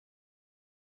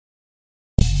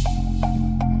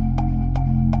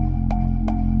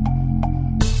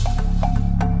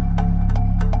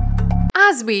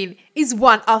Azmeen is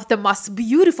one of the most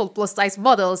beautiful plus-size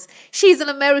models. She is an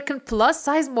American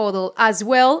plus-size model as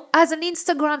well as an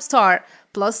Instagram star,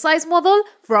 plus-size model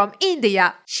from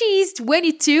India. She is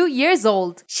 22 years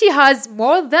old. She has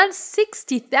more than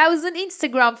 60,000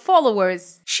 Instagram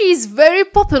followers. She is very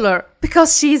popular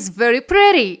because she is very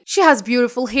pretty. She has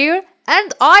beautiful hair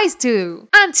and eyes too.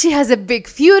 And she has a big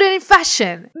future in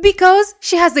fashion because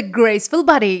she has a graceful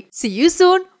body. See you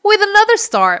soon with another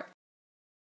star.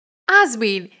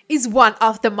 Azmeen is one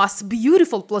of the most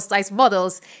beautiful plus-size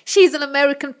models. She is an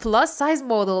American plus-size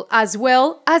model as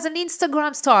well as an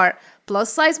Instagram star,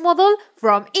 plus-size model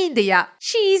from India.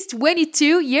 She is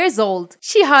 22 years old.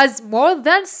 She has more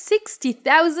than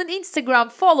 60,000 Instagram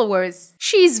followers.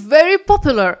 She is very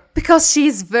popular because she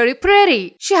is very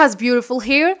pretty. She has beautiful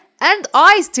hair and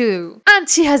eyes too. And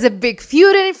she has a big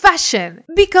future in fashion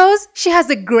because she has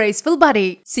a graceful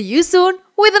body. See you soon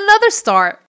with another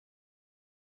star.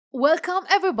 Welcome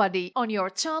everybody on your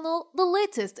channel, the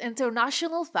latest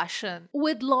international fashion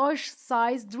with large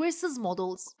size dresses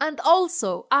models and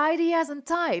also ideas and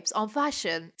types on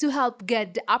fashion to help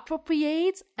get the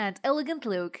appropriate and elegant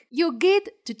look. Your guide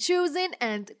to choosing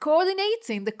and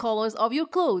coordinating the colors of your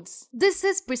clothes. This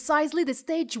is precisely the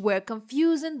stage where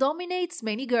confusion dominates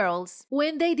many girls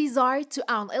when they desire to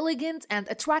own elegant and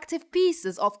attractive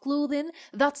pieces of clothing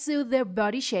that suit their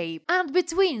body shape, and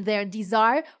between their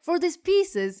desire for these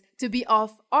pieces to be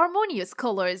of harmonious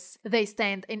colors, they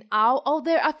stand in awe of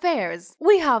their affairs.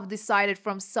 We have decided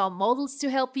from some models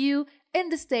to help you in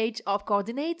the stage of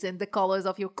coordinating the colors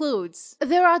of your clothes.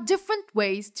 There are different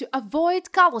ways to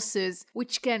avoid calluses,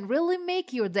 which can really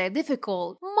make your day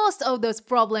difficult. Most of those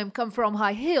problems come from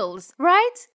high heels,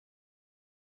 right?